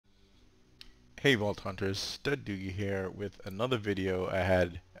Hey Vault Hunters, Stud Doogie here with another video I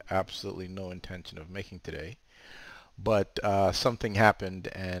had absolutely no intention of making today, but something happened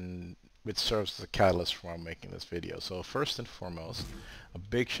and it serves as a catalyst for making this video. So first and foremost, a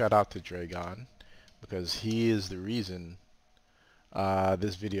big shout out to Dragon because he is the reason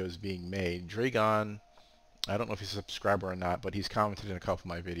this video is being made. Dragon, I don't know if he's a subscriber or not, but he's commented in a couple of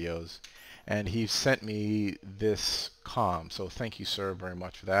my videos and he sent me this comm, so thank you sir very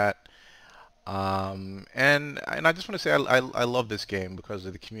much for that. And I just want to say I love this game because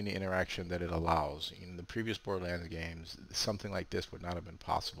of the community interaction that it allows. In the previous Borderlands games, something like this would not have been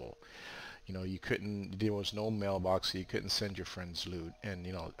possible. You know, there was no mailbox, so you couldn't send your friends loot. And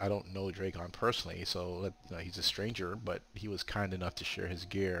you know, I don't know Dragon personally, so he's a stranger, but he was kind enough to share his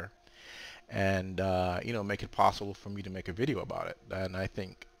gear and you know, make it possible for me to make a video about it. And I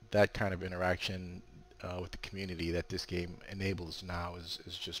think that kind of interaction with the community that this game enables now is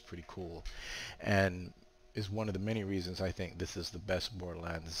just pretty cool, and is one of the many reasons I think this is the best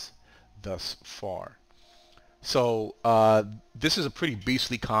Borderlands thus far. So this is a pretty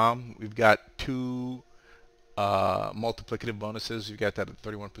beastly comm. We've got two multiplicative bonuses. We've got that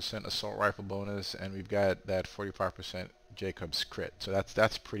 31% assault rifle bonus, and we've got that 45% Jakobs crit. So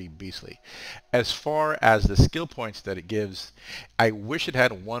that's pretty beastly. As far as the skill points that it gives, I wish it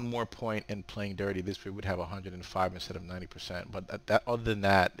had one more point in playing dirty. This would have 105 instead of 90%. But other than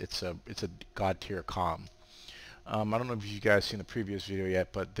that, it's a god tier comm. I don't know if you guys seen the previous video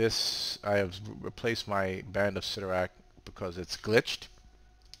yet, but this I have replaced my Band of Sidorak because it's glitched,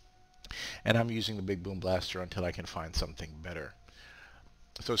 and I'm using the Big Boom Blaster until I can find something better.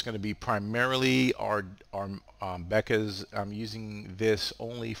 So it's going to be primarily our Bekahs. I'm using this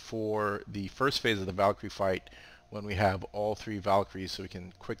only for the first phase of the Valkyrie fight when we have all three Valkyries, so we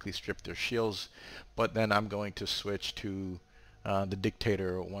can quickly strip their shields. But then I'm going to switch to the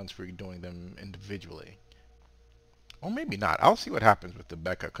Dictator once we're doing them individually. Or maybe not. I'll see what happens with the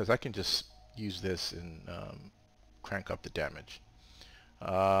Bekah, because I can just use this and crank up the damage.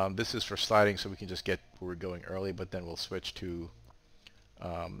 This is for sliding, so we can just get where we're going early, but then we'll switch to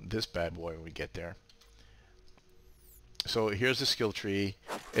this bad boy when we get there. So here's the skill tree.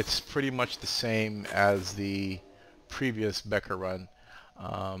 It's pretty much the same as the previous Bekah run,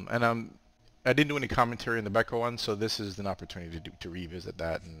 and I didn't do any commentary in the Bekah one, so this is an opportunity to revisit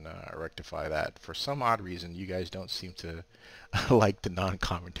that and rectify that. For some odd reason, you guys don't seem to like the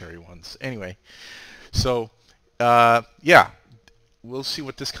non-commentary ones. Anyway, so yeah, we'll see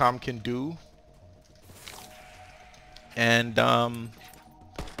what this comm can do, and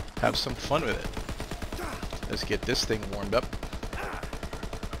have some fun with it. Let's get this thing warmed up.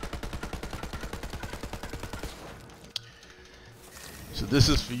 So this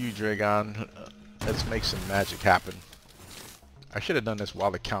is for you, Dragon. Let's make some magic happen. I should have done this while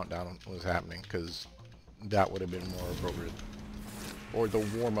the countdown was happening, because that would have been more appropriate. Or the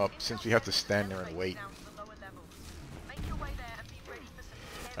warm-up, since we have to stand there and wait.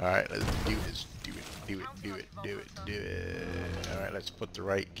 Alright, let's do this. Do it. Alright, let's put the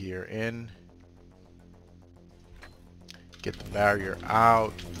right gear in. Get the barrier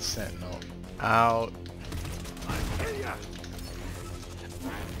out. Get the sentinel out.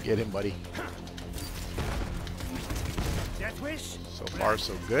 Get him, buddy. So far,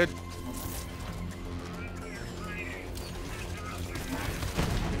 so good.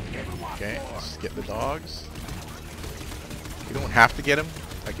 Okay, let's get the dogs. You don't have to get him.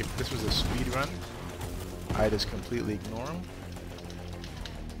 Like if this was a speed run, I just completely ignore him.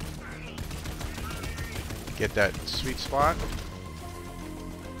 Get that sweet spot. So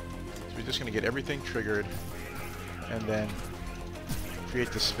we're just going to get everything triggered and then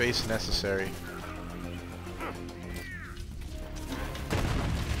create the space necessary.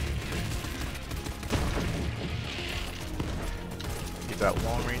 Get that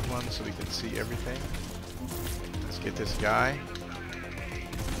long range one so we can see everything. Let's get this guy.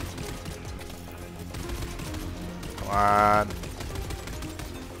 Come on.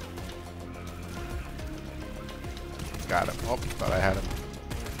 Got him. Oh, thought I had him.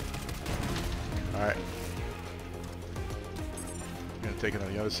 Alright. I'm going to take it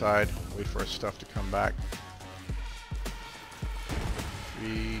on the other side. Wait for our stuff to come back.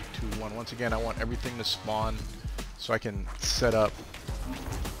 3, 2, 1. Once again, I want everything to spawn so I can set up.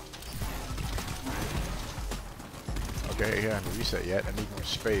 Okay, here I haven't reset yet. I need more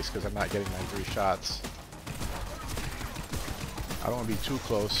space because I'm not getting my 3 shots. I don't want to be too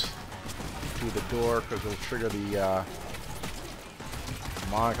close to the door because it'll trigger the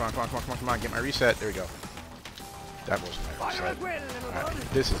come on, get my reset. There we go. That wasn't my reset. Alright,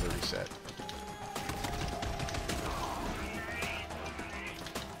 this is the reset.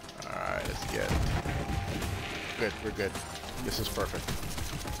 Alright, let's Yeah. Good, we're good. This is perfect.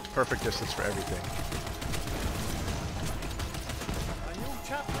 Perfect distance for everything.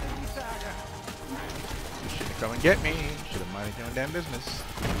 You shouldn't come and get me. Should have minded your own damn business.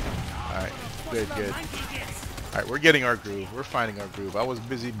 Alright, good, good. Alright, we're getting our groove. We're finding our groove. I was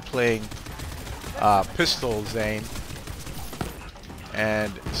busy playing pistol Zane.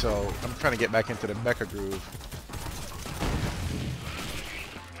 And so I'm trying to get back into the Bekah groove.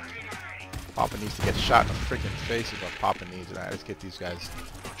 Papa needs to get shot in the freaking face is what Papa needs. Alright, let's get these guys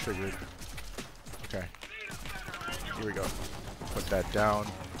triggered. Okay. Here we go. Put that down.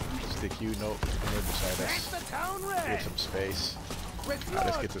 Stick you. Nope. You're beside us. Give some space. Alright,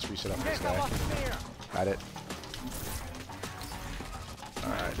 let's get this reset up this guy. Got it.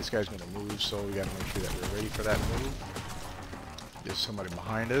 Alright, this guy's gonna move, so we gotta make sure that we're ready for that move. There's somebody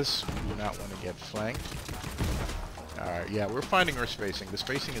behind us. We do not want to get flanked. Alright, yeah, we're finding our spacing. The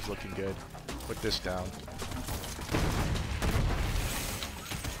spacing is looking good. Put this down.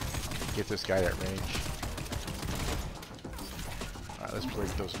 Get this guy at range. Alright, let's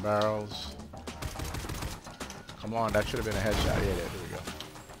break those barrels. Come on, that should have been a headshot. Yeah, there we go.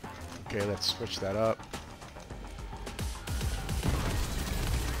 Okay, let's switch that up.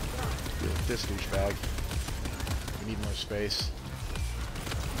 Deal with this douchebag. We need more space.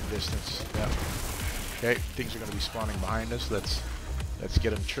 Distance. Yep. Okay, things are going to be spawning behind us. Let's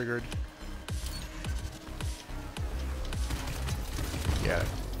get them triggered. Yeah,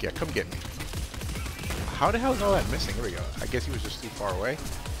 come get me. How the hell is all that missing? Here we go. I guess he was just too far away.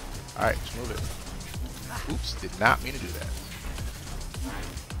 Alright, let's move it. Oops, did not mean to do that.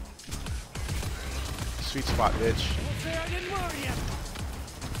 Sweet spot, bitch.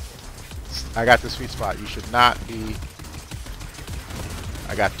 I got the sweet spot. You should not be...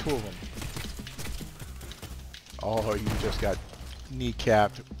 I got two of them. Oh, you just got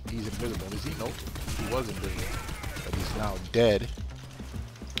kneecapped. He's invisible. Is he? Nope. He was invisible. But he's now dead.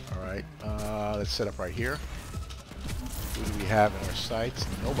 Alright. Let's set up right here. Who do we have in our sights?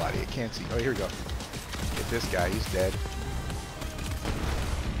 Nobody. I can't see. Oh, here we go. Get this guy. He's dead.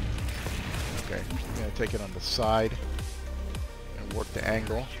 Okay. We're going to take it on the side and work the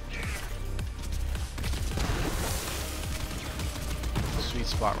angle. Sweet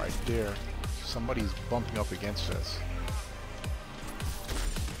spot right there. Somebody's bumping up against us.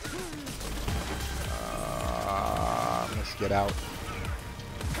 Let's get out.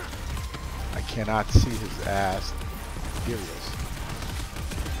 I cannot see his ass. Here he is.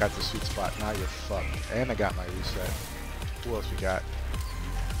 Got the sweet spot. Now you're fucked. And I got my reset. Who else we got?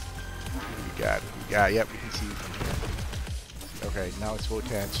 Who we got? We got. Yep, we can see you from here. Okay, now it's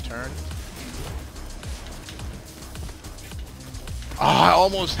Wotan's turn. Ah, I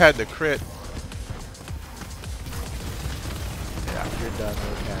almost had the crit. Yeah, you're done,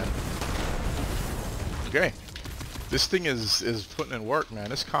 Wotan. Okay. This thing is putting in work, man.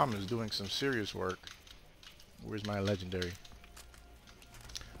 This comm is doing some serious work. Where's my legendary?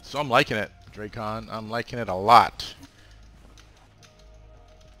 So I'm liking it, Dracon. I'm liking it a lot.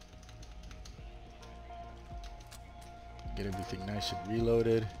 Get everything nice and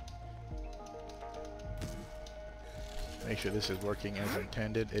reloaded. Make sure this is working as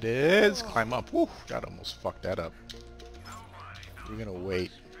intended. It is. Climb up. Woo! God, almost fucked that up. We're gonna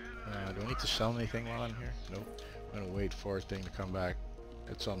wait. Do I need to sell anything while I'm here? Nope. I'm gonna wait for a thing to come back.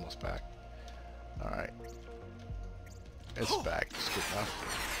 It's almost back. Alright. It's back. It's good enough.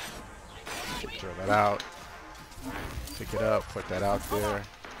 Throw that out. Pick it up. Put that out there.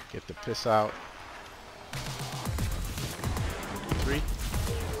 Get the piss out. 3.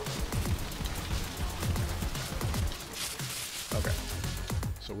 Okay.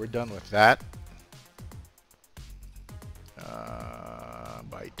 So we're done with that.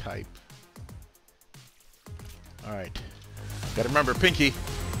 By type. Alright. Gotta remember pinky.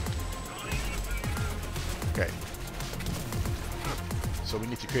 Okay. So we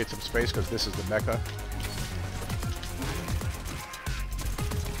need to create some space because this is the Bekah.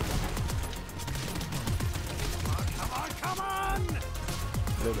 Come on!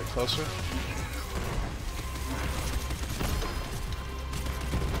 A little bit closer.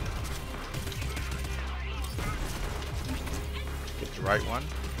 Get the right one.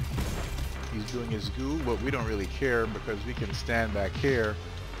 He's doing his goo, but we don't really care because we can stand back here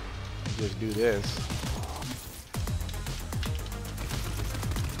and just do this.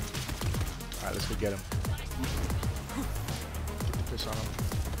 Alright, let's go get him. Get the piss on him.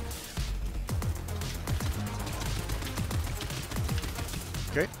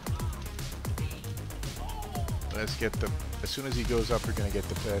 Okay. Let's get the... As soon as he goes up, we're gonna get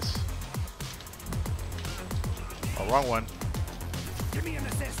the piss. Oh, wrong one. Give me an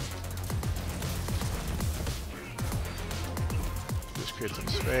assist. create some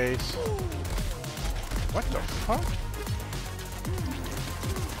space. What the fuck?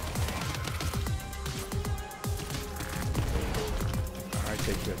 Alright,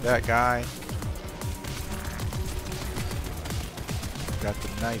 take care of that guy. Got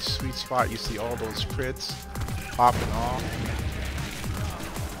the nice sweet spot. You see all those crits popping off.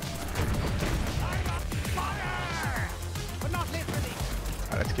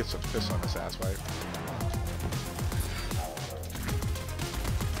 Alright, let's get some fists on this ass, right?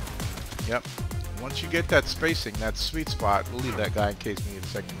 Yep. Once you get that spacing, that sweet spot, we'll leave that guy in case we need a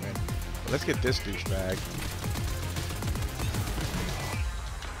second win. But let's get this douchebag.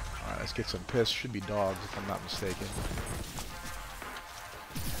 Alright, let's get some piss. Should be dogs if I'm not mistaken.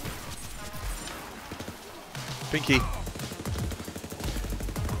 Pinky.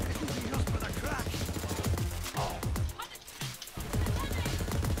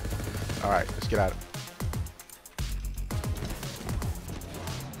 Alright, let's get at him.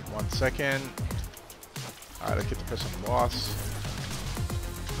 1 second. Alright, let's get the piss on the boss.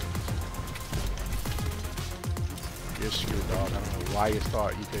 You're screwed, dog. I don't know why you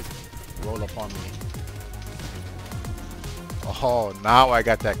thought you could roll up on me. Oh, now I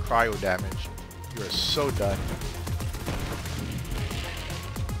got that cryo damage. You are so done.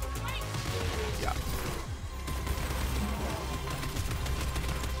 Yeah.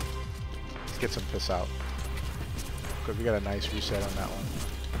 Let's get some piss out. Because we got a nice reset on that one.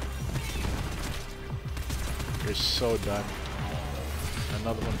 You're so done.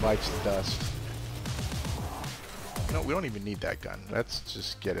 Another one bites the dust. No, we don't even need that gun. Let's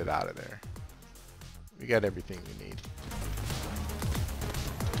just get it out of there. We got everything we need.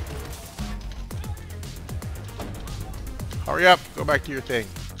 Hurry up! Go back to your thing.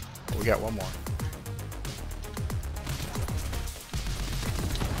 Oh, we got one more.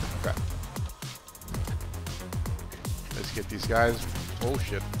 Okay. Let's get these guys. Oh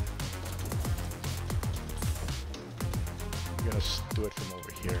shit. We're gonna do it from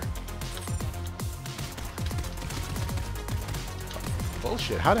over here.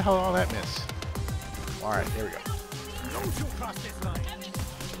 Bullshit. How the hell did all that miss? Alright, here we go. Don't you cross this line.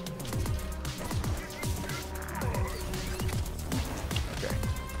 Okay.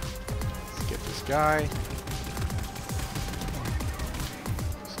 Let's get this guy.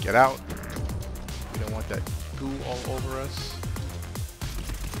 Let's get out. We don't want that goo all over us.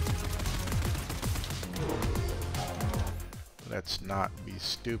 Let's not be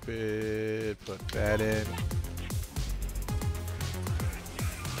stupid. Put that in.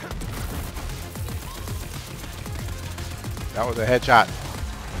 That was a headshot.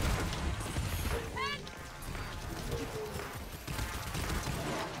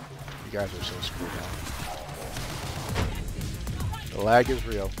 You guys are so screwed now. The lag is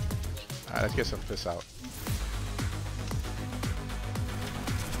real. Alright, let's get some fists out.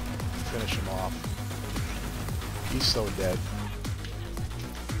 Finish him off. He's so dead.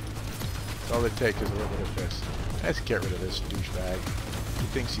 That's all it takes is a little bit of fist. Let's get rid of this douchebag. He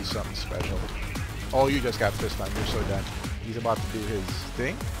thinks he's something special. Oh, you just got pissed on. You're so done. He's about to do his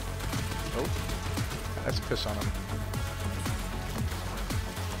thing. Oh, let's piss on him.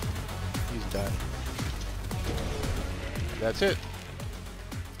 He's done. That's it.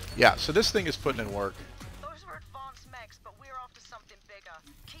 Yeah, so this thing is putting in work. Those were advanced mechs, but we're after something bigger.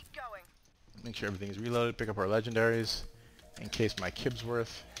 Keep going. Make sure everything is reloaded. Pick up our legendaries in case my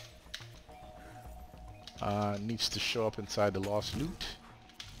Kibsworth needs to show up inside the lost loot.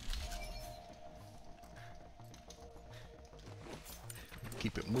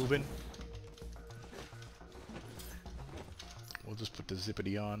 Keep it moving. We'll just put the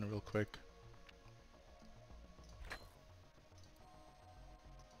zippity on real quick.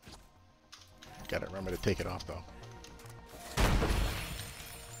 Gotta remember to take it off though.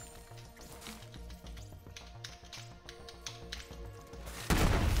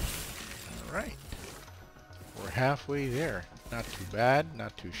 Alright. We're halfway there. Not too bad,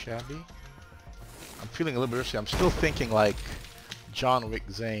 not too shabby. I'm feeling a little bit risky. I'm still thinking like John Wick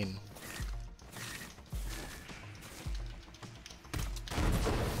Zane.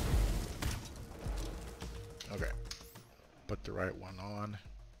 Okay. Put the right one on.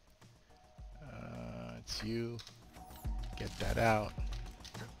 It's you. Get that out.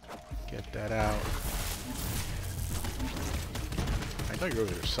 Get that out. I know you're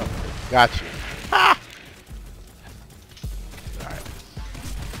over there somewhere. Got you. Ah! Alright.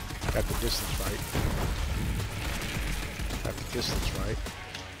 Got the distance right. Got the distance right.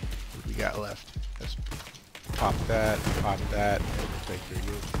 What do we got left? Let's pop that, and we'll take care of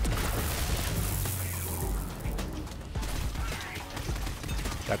you.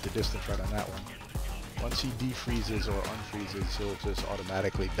 Got the distance right on that one. Once he defreezes or unfreezes, he'll just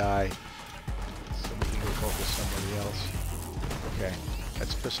automatically die. So we can go focus somebody else. Okay,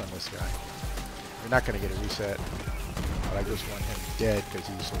 let's push on this guy. We're not going to get a reset, but I just want him dead because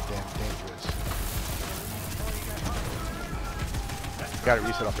he's so damn dangerous. Got to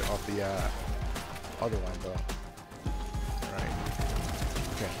reset off the other one though. Alright.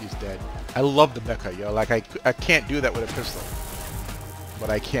 Okay, he's dead. I love the Bekah, yo. Like, I can't do that with a pistol. But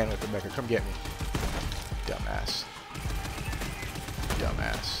I can with the Bekah. Come get me. Dumbass.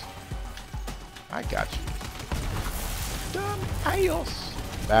 Dumbass. I got you. Dumbass.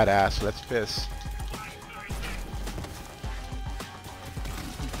 Badass. Let's piss.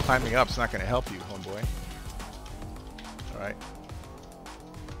 Climbing up's not going to help you, homeboy. Alright.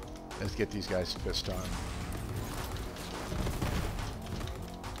 Let's get these guys pissed on.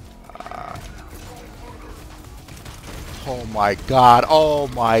 Oh my god. Oh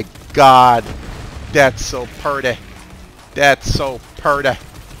my god. That's so purty. That's so purty.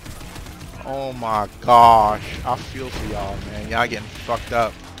 Oh my gosh. I feel for y'all, man. Y'all getting fucked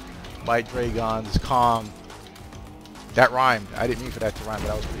up by Dragon's calm. That rhymed. I didn't mean for that to rhyme, but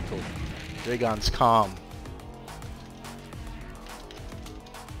that was pretty cool. Dragon's calm.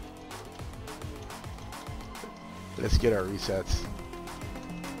 Let's get our resets.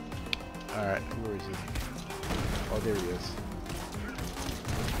 Alright, where is he? Oh, there he is.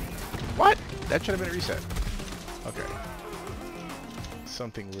 What? That should have been a reset. Okay.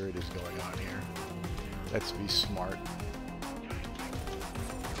 Something weird is going on here. Let's be smart.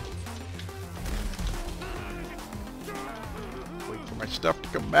 Wait for my stuff to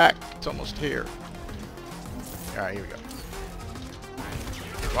come back. It's almost here. Alright, here we go.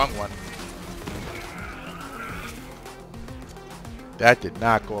 Wrong one. That did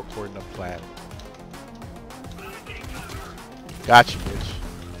not go according to plan. Gotcha, bitch.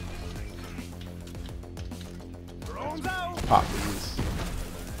 Pop these.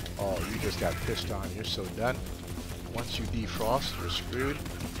 Oh, you just got pissed on. You're so done. Once you defrost, you're screwed.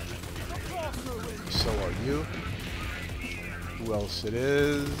 So are you. Who else it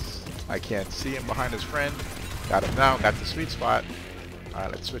is? I can't see him behind his friend. Got him now. Got the sweet spot.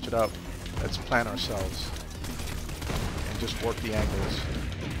 Alright, let's switch it up. Let's plan ourselves. And just work the angles.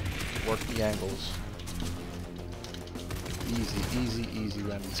 Work the angles. Easy, easy, easy,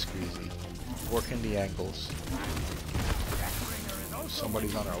 lemon squeezy. Working the angles.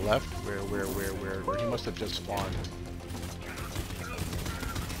 Somebody's on our left. Where? He must have just spawned.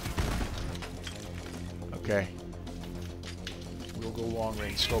 Okay. We'll go long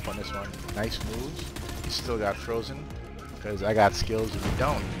range scope on this one. Nice moves. He still got frozen. Because I got skills and you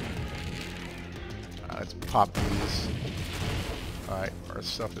don't. Let's pop these. Alright, our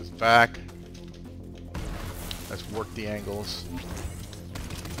stuff is back. Let's work the angles.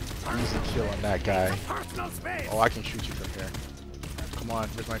 Easy kill on that guy. Oh, I can shoot you from here. Come on,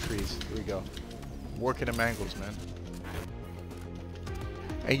 where's my freeze? Here we go. Working them angles, man.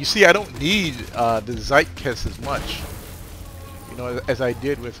 And you see, I don't need the Zeitkiss as much. You know, as I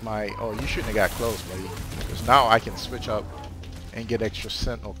did with my... Oh, you shouldn't have got close, buddy. Because now I can switch up and get extra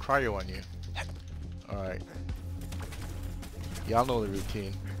Sentinel Cryo on you. Alright. Y'all know the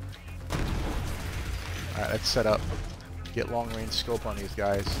routine. Alright, let's set up. Get long range scope on these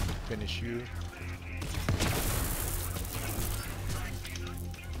guys. Finish you.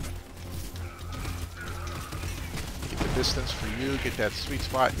 Get the distance for you. Get that sweet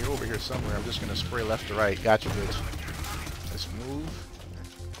spot. You're over here somewhere. I'm just going to spray left to right. Gotcha, bitch. Let's move.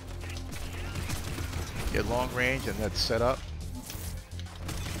 Get long range and let's set up.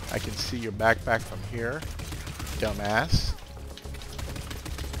 I can see your backpack from here. Dumbass.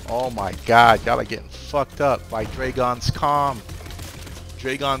 Oh my god, y'all are getting fucked up by Dragon's Calm.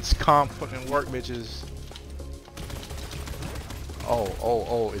 Dragon's Calm putting in work, bitches.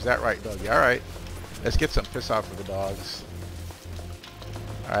 Oh, is that right, doggy? Alright. Let's get some piss out for the dogs.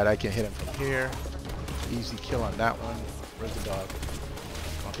 Alright, I can hit him from here. Easy kill on that one. Where's the dog?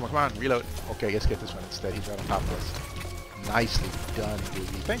 Come on, reload. Okay, let's get this one instead. He's right on top of us. Nicely done,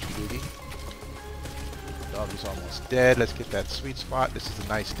 Doogie. Thank you, Doogie. Dog is almost dead. Let's get that sweet spot. This is a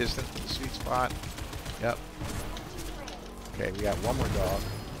nice distance to the sweet spot. Yep. Okay, we got one more dog.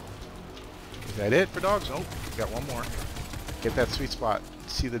 Is that it for dogs? Nope. We got one more. Get that sweet spot.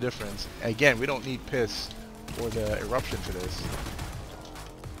 See the difference. Again, we don't need piss or the eruption for this.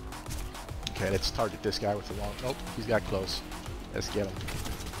 Okay, let's target this guy with the long... Nope, he's got close. Let's get him.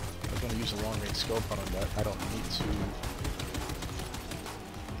 I was going to use a long range scope on him, but I don't need to...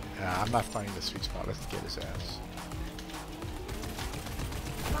 I'm not finding the sweet spot. Let's get his ass.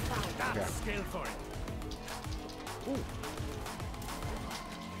 Okay. Ooh.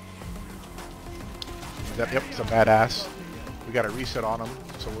 Yep, it's a badass. We got a reset on him,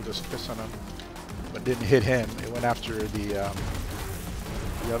 so we'll just piss on him. But didn't hit him. It went after the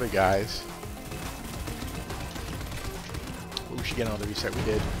other guys. We should get another reset. We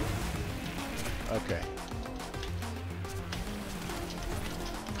did. Okay.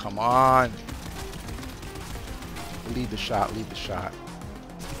 Come on. Lead the shot. Lead the shot.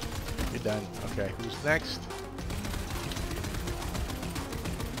 You're done. Okay. Who's next?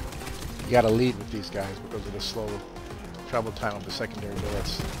 You gotta lead with these guys because of the slow travel time of the secondary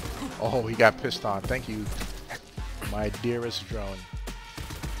bullets. Oh, he got pissed on. Thank you, my dearest drone.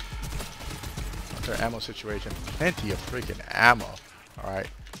 What's our ammo situation? Plenty of freaking ammo. Alright,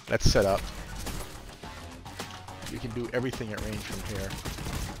 let's set up. You can do everything at range from here.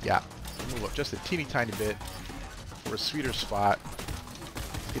 Yeah, move up just a teeny tiny bit for a sweeter spot.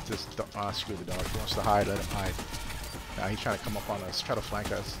 Let's get this, screw the dog. He wants to hide, let him hide. Now he's trying to come up on us, try to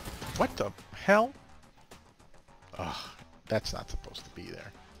flank us. What the hell? Ugh, that's not supposed to be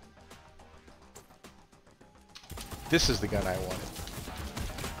there. This is the gun I wanted.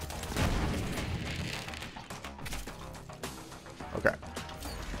 Okay.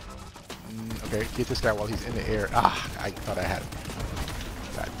 Okay, get this guy while he's in the air. Ah, I thought I had him.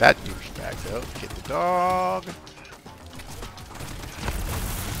 Got that douchebag though. Get the dog.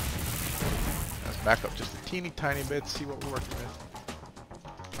 Let's back up just a teeny tiny bit, see what we're working with.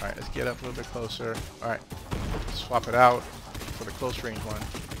 Alright, let's get up a little bit closer. Alright, swap it out for the close range one.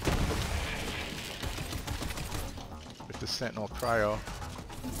 With the Sentinel Cryo.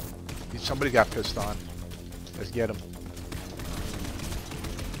 Somebody got pissed on. Let's get him.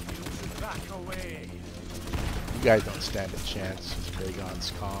 Back away. You guys don't stand a chance.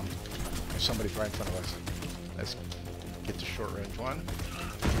 Dragon's calm. There's somebody right in front of us. Let's get the short range one.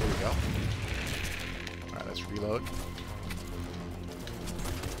 There we go. Alright, let's reload.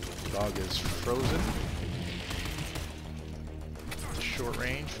 Dog is frozen. The short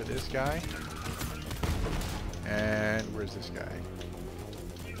range for this guy. And where's this guy?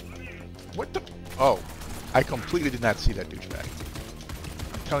 What the? Oh, I completely did not see that douchebag.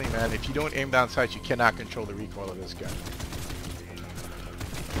 I'm telling you, man, if you don't aim down sights, you cannot control the recoil of this gun.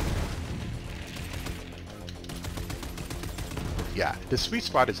 Yeah, the sweet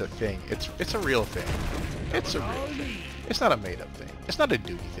spot is a thing. It's a real thing. It's a real thing. It's not a made-up thing. It's not a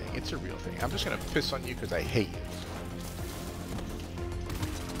duty thing. It's a real thing. I'm just gonna piss on you because I hate you.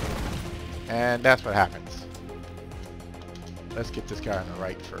 And that's what happens. Let's get this guy on the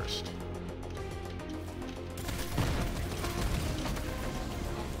right first.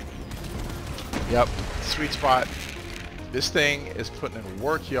 Yep, sweet spot. This thing is putting in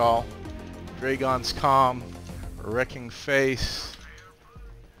work, y'all. Dragon's calm, wrecking face.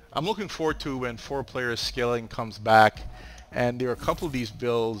 I'm looking forward to when 4-player scaling comes back. And there are a couple of these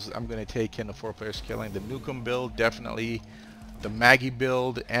builds I'm going to take in the 4-player scaling. The Nukem build, definitely. The Maggie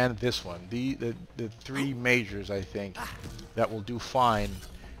build, and this one. The three majors, I think, that will do fine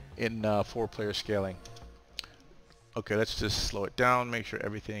in 4-player scaling. Okay, let's just slow it down, make sure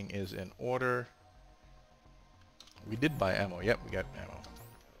everything is in order. We did buy ammo. Yep, we got ammo.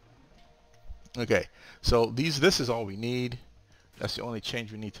 Okay, so this is all we need. That's the only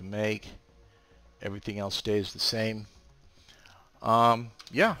change we need to make. Everything else stays the same.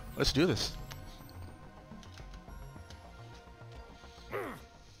 Yeah, let's do this.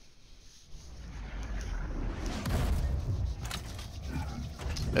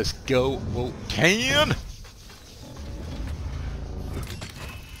 Let's go, Vulcan!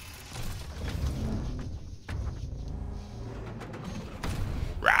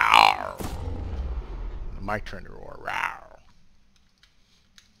 Rawr! My turn to roar. Rawr!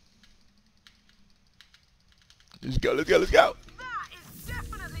 Let's go, let's go, let's go! That is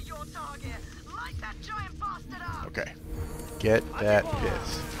definitely your target. Light that giant bastard up. Okay. Get that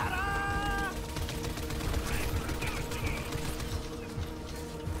piss.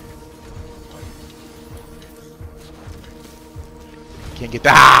 Can't get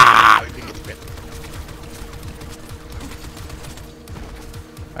that. We can get the pin.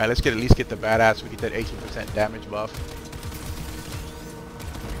 Alright, let's at least get the badass. We get that 18% damage buff.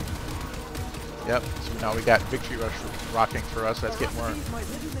 Yep, so now we got Victory Rush rocking for us. Let's get more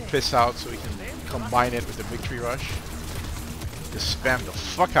piss out so we can combine it with the Victory Rush. Just spam the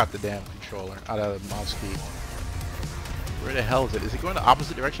fuck out the damn controller, out of the mouse key. Where the hell is it? Is it going the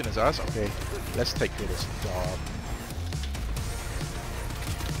opposite direction as us? Okay, let's take care of this dog.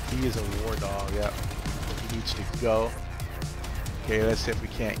 He is a war dog, yep. He needs to go. Okay, let's see if we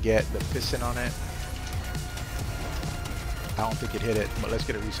can't get the piston on it. I don't think it hit it, but let's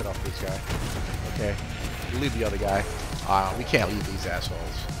get a reset off this guy. Okay, we'll leave the other guy. We can't leave these assholes.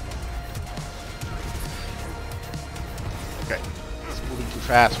 Okay. It's moving too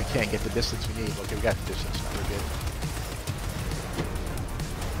fast. We can't get the distance we need. Okay, we got the distance. Now we're good.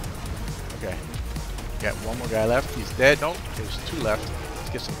 Okay. Got one more guy left. He's dead. Nope. There's two left. Let's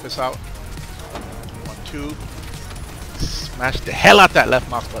get some piss out. 1, 2. Smash the hell out that left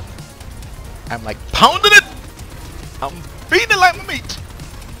mouse button. I'm like pounding it. I'm beating it like my meat.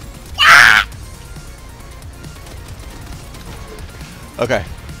 Ah! Okay.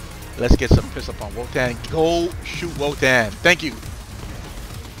 Let's get some piss up on Wotan. Go shoot Wotan. Thank you.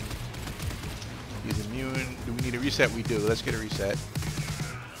 He's immune. Do we need a reset? We do. Let's get a reset.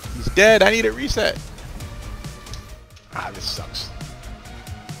 He's dead. I need a reset. Ah, this sucks.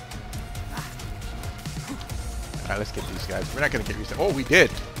 Alright, let's get these guys. We're not going to get reset. Oh, we did.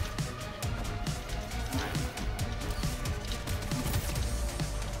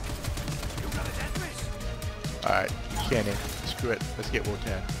 Alright, can't in. Screw it. Let's get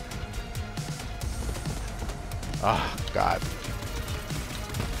Wotan. Oh, God.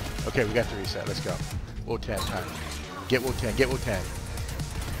 Okay, we got the reset. Let's go. Wotan time. Get Wotan. Get Wotan.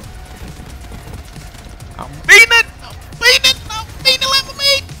 I'm beating it! I'm beating it! I'm beating it like a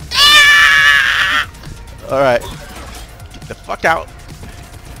meat! Ah! Alright. Get the fuck out.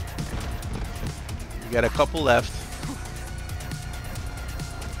 We got a couple left.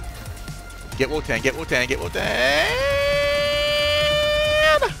 Get Wotan, get Wotan, get Wotan!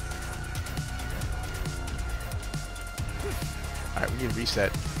 Alright, we need a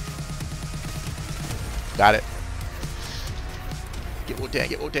reset. Got it. Get Wotan,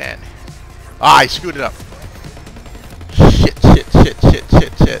 get Wotan. Ah, I screwed it up. Shit, shit, shit, shit,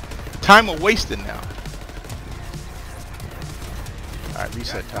 shit, shit. Time we're wasting now. Alright,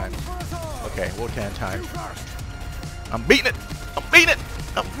 reset time. Okay, Wotan time. I'm beating it! I'm beating it!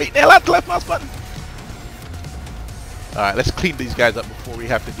 I'm beating the hell out the left mouse button! Alright, let's clean these guys up before we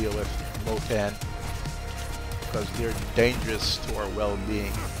have to deal with Wotan. Because they're dangerous to our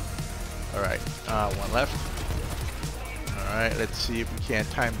well-being. Alright, one left. Alright, let's see if we can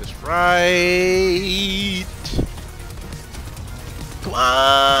time this right. Come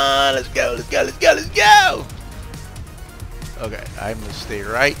on! Let's go, let's go, let's go, let's go! Okay, I'm gonna stay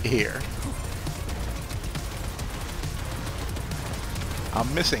right here.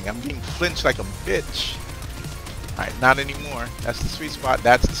 I'm missing. I'm getting flinched like a bitch. Alright, not anymore. That's the sweet spot.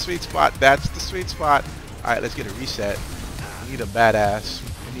 That's the sweet spot. That's the sweet spot. Alright, let's get a reset. We need a badass.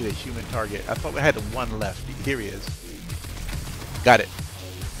 We need a human target. I thought we had one left. Here he is. Got it.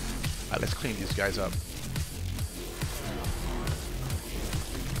 Alright, let's clean these guys up.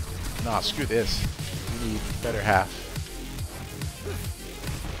 Nah, screw this. We need better half.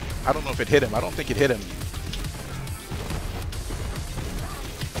 I don't know if it hit him. I don't think it hit him.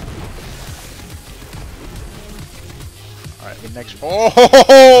 Alright, the next...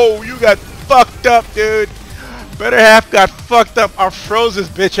 Oh, you got fucked up, dude. Better half got fucked up. Our froze his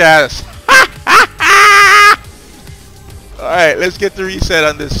bitch ass. Alright, let's get the reset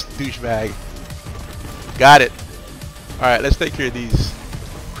on this douchebag. Got it. Alright, let's take care of these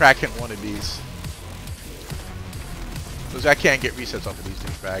cracking wannabes. Because I can't get resets off of these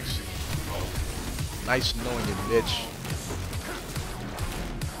douchebags. Nice knowing you, bitch.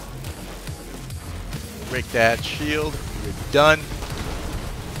 Break that shield. You're done.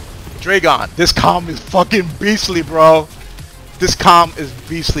 Dragon, this comm is fucking beastly, bro. This comm is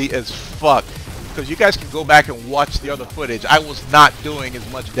beastly as fuck. Because you guys can go back and watch the other footage. I was not doing as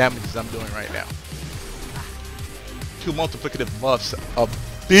much damage as I'm doing right now. 2 multiplicative buffs. A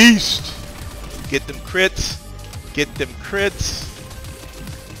beast. Get them crits. Get them crits.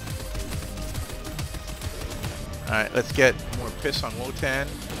 Alright, let's get more piss on Wotan.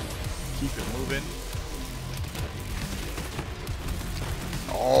 Keep it moving.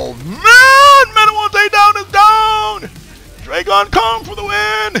 Oh man! Maliwan Takedown is down! Dragon come for the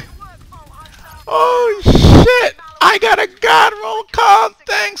win! Oh shit! I got a god roll call!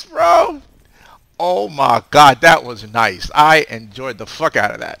 Thanks, bro! Oh my god, that was nice. I enjoyed the fuck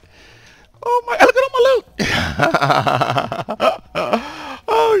out of that. Oh my, look at all my loot!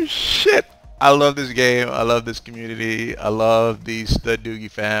 Oh shit! I love this game. I love this community. I love the Stud Doogie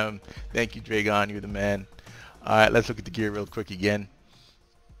fam. Thank you, Dragon. You're the man. Alright, let's look at the gear real quick again.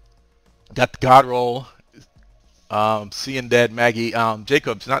 Got the God Roll. Seein Dead, Maggie.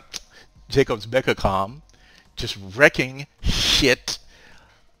 Jakobs, not Jakobs, Bekah just wrecking shit.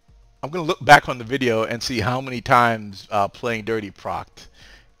 I'm going to look back on the video and see how many times playing Dirty procced.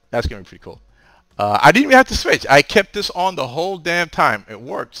 That's going to be pretty cool. I didn't even have to switch. I kept this on the whole damn time. It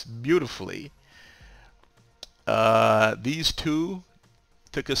works beautifully. These two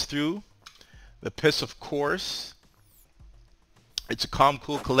took us through. The piss, of course. It's a calm,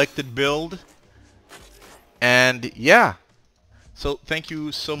 cool, collected build. And yeah, So thank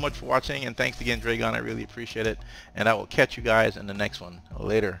you so much for watching, and thanks again, Dragon. I really appreciate it, and I will catch you guys in the next one.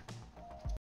 Later.